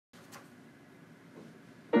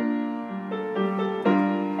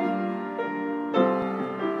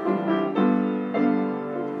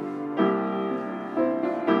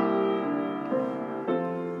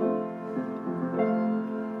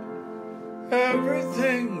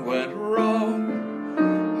everything went wrong,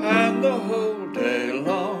 and the whole day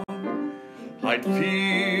long I'd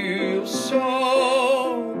feel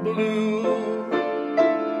so blue.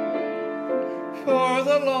 For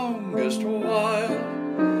the longest while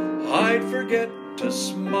I'd forget to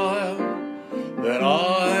smile, then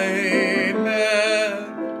I met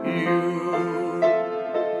you.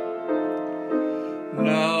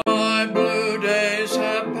 Now my blue days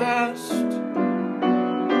have passed,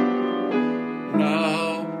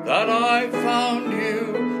 now that I found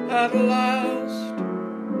you at last.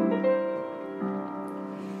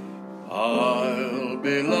 I'll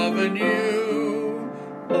be loving you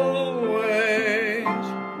always,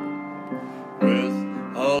 with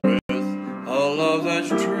a love that's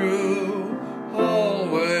true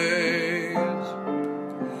always.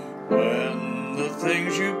 When the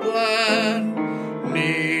things you plan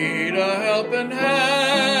need a helping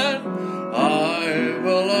hand, I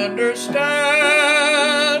will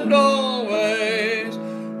understand always,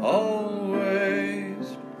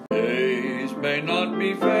 always. Days may not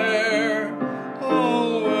be fair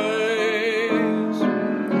always,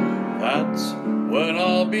 that's when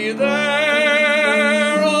I'll be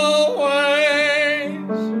there always.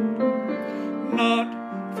 Not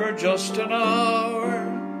for just an hour,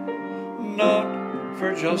 not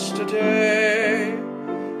for just a day,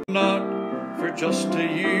 not for just a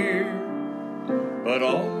year, but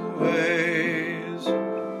always.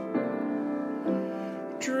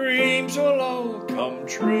 Dreams will all come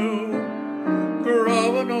true,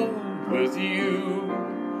 growing old with you,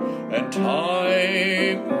 and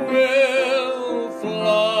time will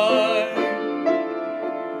fly,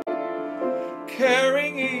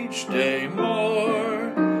 caring each day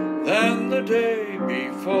more than the day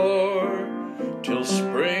before, till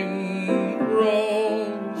spring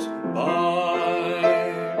rolls by.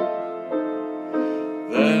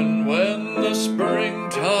 Then when the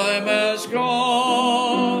springtime has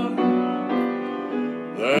gone,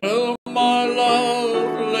 there'll my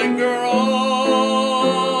love linger on.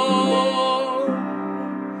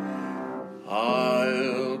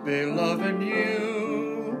 I'll be loving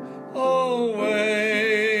you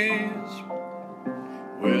always,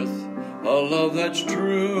 with a love that's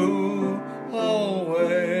true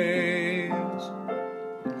always.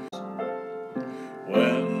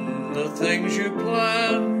 When the things you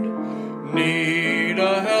planned need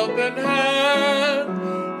a helping hand,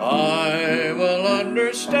 I will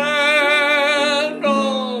understand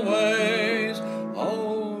always,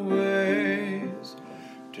 always.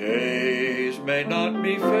 Days may not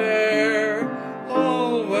be fair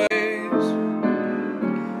always,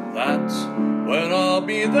 that's when I'll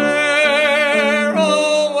be there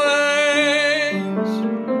always.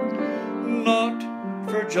 Not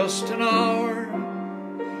for just an hour,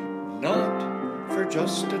 not for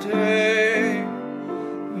just a day,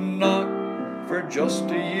 not for just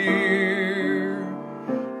a year,